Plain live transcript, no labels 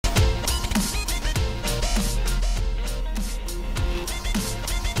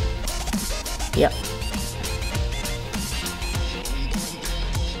Yep.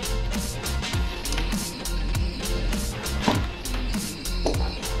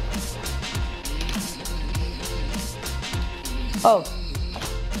 Oh.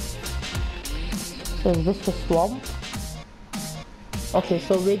 So is this the swamp? Okay,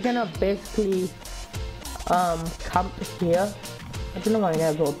 so we're gonna basically camp here. I don't know why I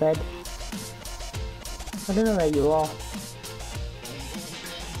gotta go to bed. I don't know where you are.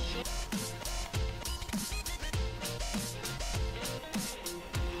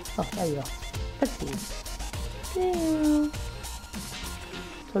 Oh, there you are. That's you. Yeah.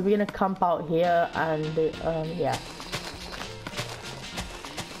 So we're gonna camp out here and yeah.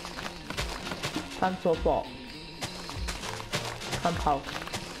 Cancel what? Camp out.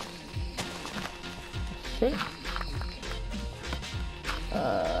 See?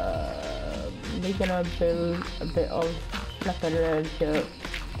 We're gonna build a bit of like a little dirt.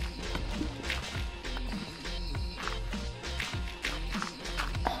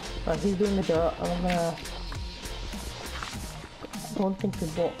 But he's doing the dirt. I don't think we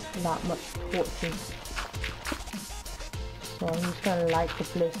bought that much torches. So I'm just gonna light the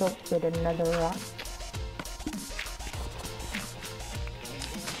place up with another rack.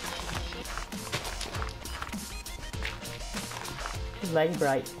 It's very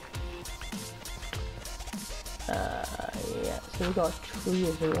bright. Yeah, so we got a tree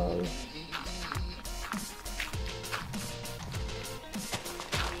as well.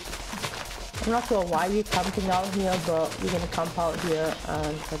 I'm not sure why we're camping out here, but we're gonna camp out here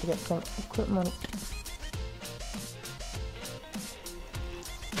and try to get some equipment.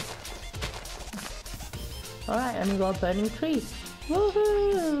 Alright, and we got a burning tree.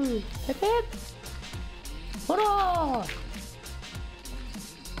 Woohoo! Hip hip! Hurrah!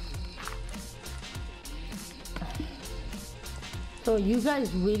 So you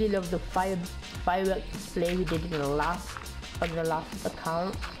guys really love the firework display we did in the last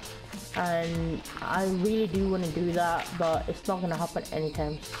account, and I really do want to do that, but it's not gonna happen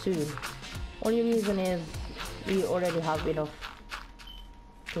anytime soon. Only reason is we already have enough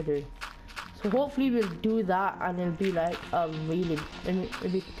to do. So hopefully we'll do that, and it'll be like a really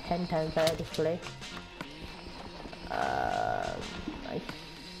maybe 10 times better display. I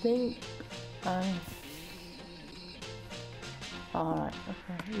think. Alright,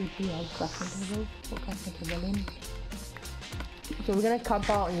 okay, we do have crafting tables. Put crafting table in. So we're gonna camp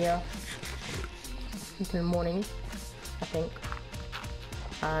out here until morning, I think,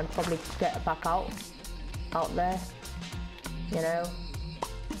 and probably get back out there, you know.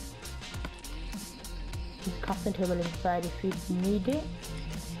 There's a crafting table inside if you need it,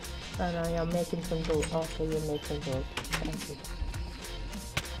 and I am making some doors. Okay, you're making doors. Thank you.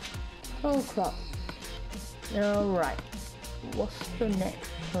 Oh crap. Alright. What's the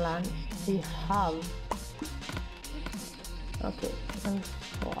next plan we have? Okay, let's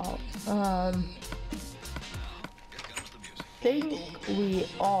go out. Think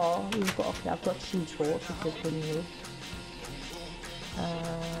we've got, okay, I've got 2 swords, which is good news.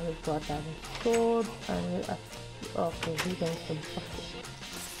 We've got that sword, and okay, we're getting some buckets.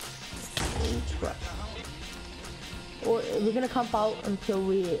 Right. We're gonna camp out until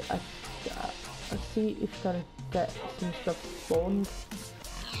we see if we can get some stuff spawned.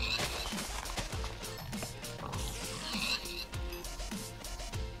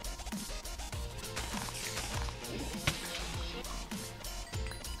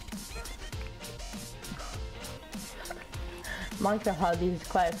 Minecraft has these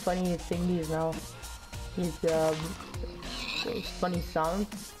quite funny thingies now. These funny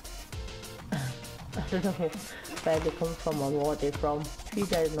sounds. I don't know where they come from or what they're from. If you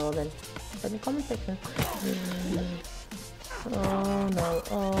guys know, then in the comment section. Oh no,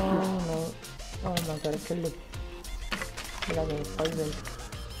 oh no. Oh my god, I killed him. He's having poison.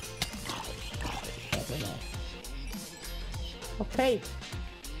 Okay.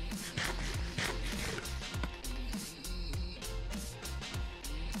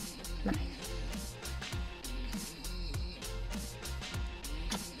 Nice.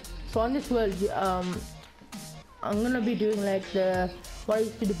 So on this world, I'm gonna be doing like what I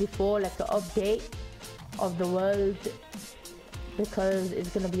used to do before, like the update of the world, because it's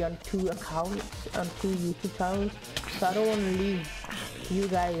gonna be on 2 accounts, on 2 YouTube channels. So I don't want to leave you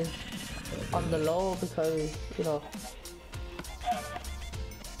guys on the low, because you know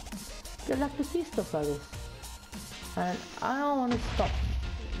you'd like to see stuff like this, and I don't want to stop.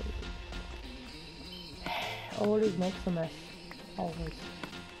 Always makes a mess, always.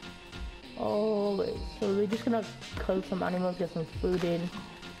 So we're just gonna kill some animals, get some food in,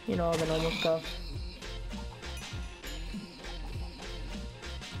 you know, the normal stuff.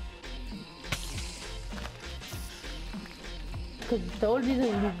 because the only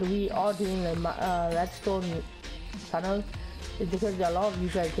reason we are doing the redstone channel is because a lot of you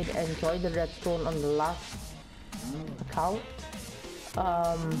guys did enjoy the redstone on the last account.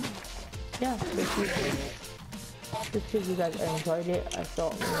 Yeah, just if you guys enjoyed it, I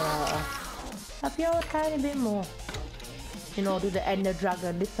thought help you out a tiny bit more. You know, do the ender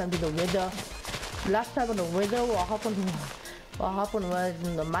dragon, this time do the wither. Last time on the wither, what happened was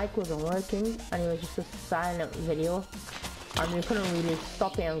the mic wasn't working and it was just a silent video and we couldn't really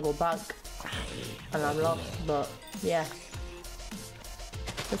stop it and go back and I'm lost. But yeah,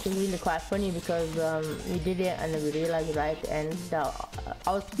 which is really quite funny because we did it and then we realized right at the end that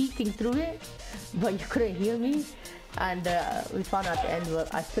I was speaking through it but you couldn't hear me, and we found out at the end,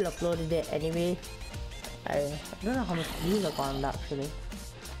 but I still uploaded it anyway. I don't know how much views I got on that actually.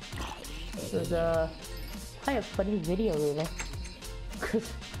 It was quite a funny video really, because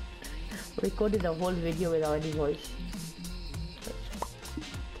we recorded the whole video without any voice.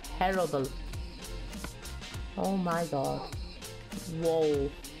 Terrible. Oh my god. Whoa.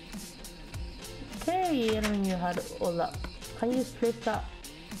 Okay, and you had all that. Can you just place that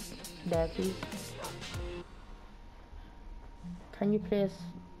there please? Can you place...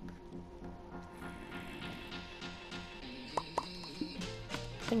 I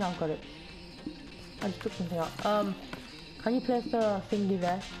think I've got it. I just took something out. Can you place the thingy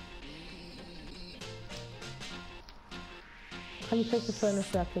there? Can you place the furnace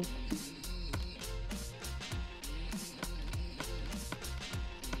there please?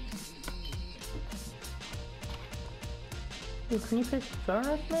 Dude, can you place the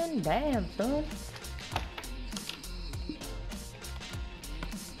furnace, man? Damn, son.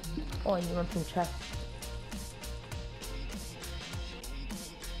 Oh, you want some chests?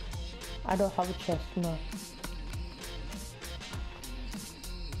 I don't have a chest, no.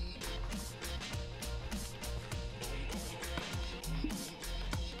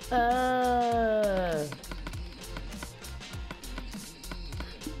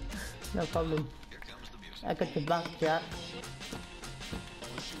 No problem. I got your back, Jack.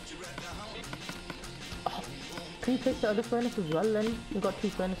 Oh, can you place the other furnace as well then? You got 2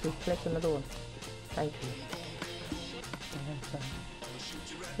 furnaces, place another one. Thank you.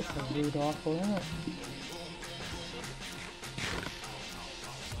 It's a rude awful, isn't it?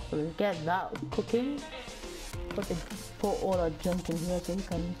 So let's get that cooking. Put all our junk in here so we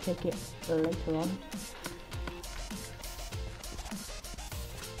can take it later on.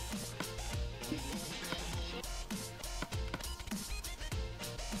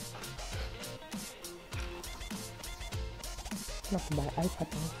 Not to buy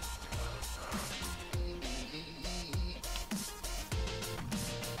iPad now.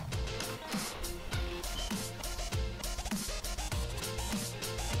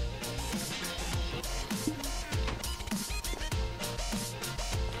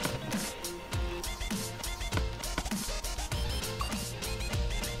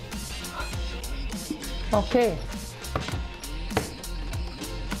 Okay.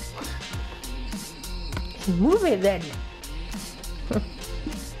 Move it then.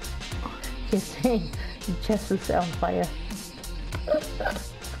 He's saying the chest will set on fire.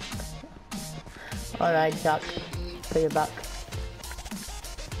 Alright, Jack. Put it back.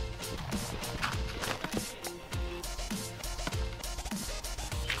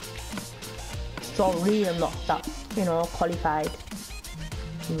 Sorry, I'm not that, qualified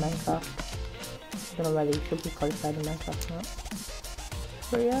in Minecraft. I don't know whether you should be qualified in Minecraft or not.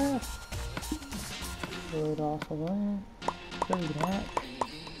 But yeah. Good awesome. Very good.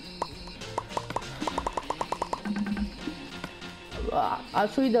 I'll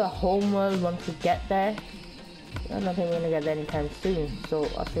show you the home world once we get there. I don't think we're gonna get there anytime soon, so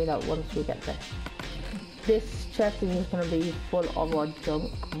I'll show you that once we get there. This chest is just gonna be full of our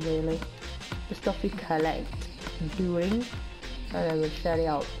junk, really. The stuff we collect during, and then we'll share it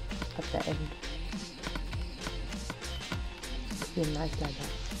out at the end. Be nice like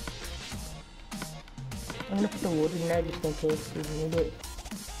that. I'm gonna put the wood in there just in case we need it.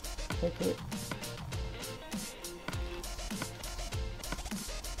 Take it.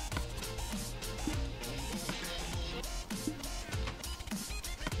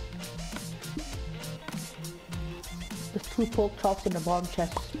 There's 2 pork chops in the bottom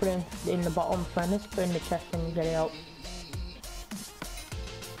chest. Put it in the bottom furnace, put it in the chest and get it out.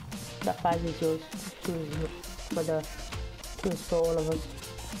 That 5 is yours. 2 is for the... 2 is for all of us.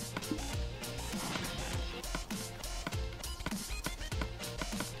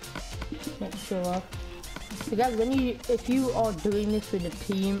 Make sure. So guys, if you are doing this with a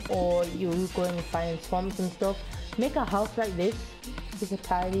team or you're going to find swamps and stuff, make a house like this. It's a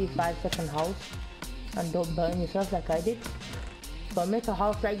tidy 5-second house, and don't burn yourself like I did. So make a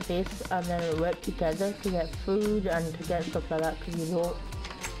house like this and then work together to get food and to get stuff like that, because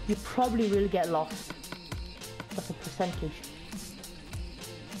you probably will get lost. That's a percentage.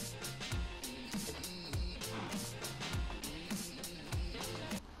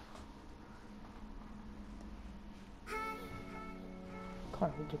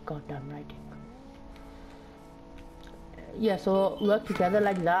 Can't read your goddamn writing. Yeah, so work together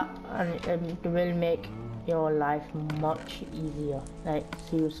like that and it will make your life much easier, like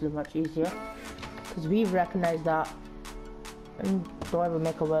seriously much easier, because we've recognized that, and don't ever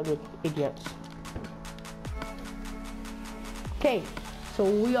make a world with idiots. Okay, so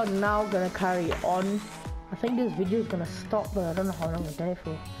we are now gonna carry on. I think this video is gonna stop, but I don't know how long I've done it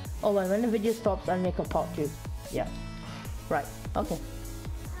for. Oh well, when the video stops I'll make a part 2. Yeah, right, okay,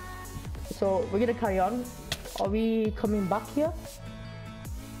 so we're gonna carry on. Are we coming back here?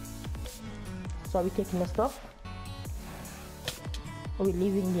 So are we taking the stuff? Are we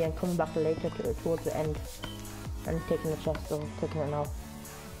leaving here and coming back later towards the end and taking the chest, or taking it now?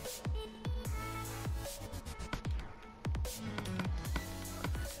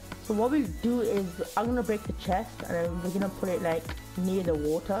 So what we'll do is I'm gonna break the chest and then we're gonna put it like near the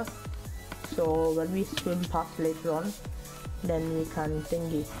water, so when we swim past later on, then we can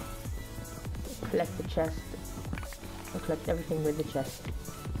thingy collect the chest, or collect everything with the chest.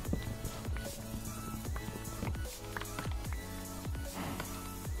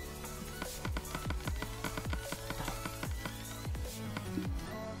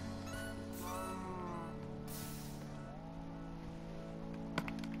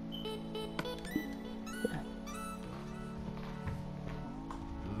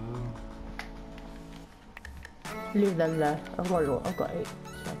 Leave them there. I've got 8.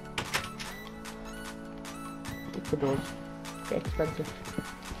 So. Look for those. They're expensive.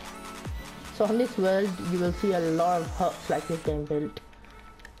 So on this world, you will see a lot of huts like this getting built.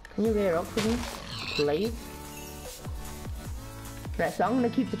 Can you wear up for me, please? Right, so I'm gonna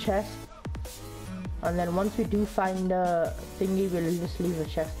keep the chest, and then once we do find the thingy, we'll just leave the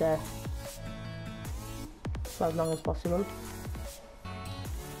chest there for as long as possible.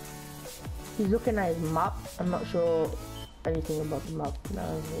 He's looking at his map. I'm not sure anything about the map.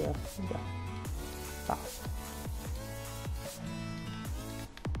 No, yeah. Ah.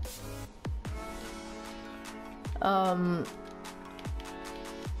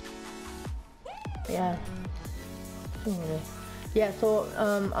 Yeah. Yeah, so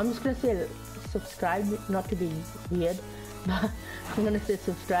I'm just gonna say subscribe, not to be weird, but I'm gonna say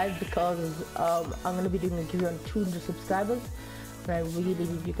subscribe because I'm gonna be doing a giveaway on 200 subscribers. And I really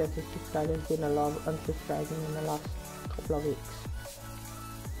need you guys to subscribe. There's been a lot of unsubscribing in the last couple of weeks.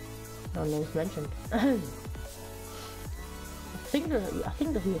 No names mentioned. I think that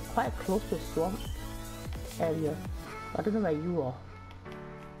we are quite close to a swamp area. I don't know where you are.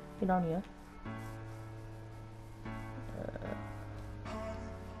 You're down here.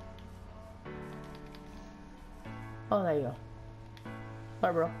 Oh, there you go.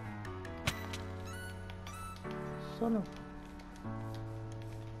 Alright, bro. Son of...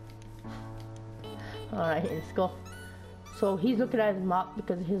 Alright, let's go. So he's looking at his map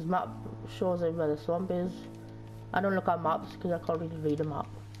because his map shows him where the swamp is. I don't look at maps because I can't really read a map.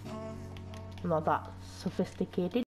 I'm not that sophisticated.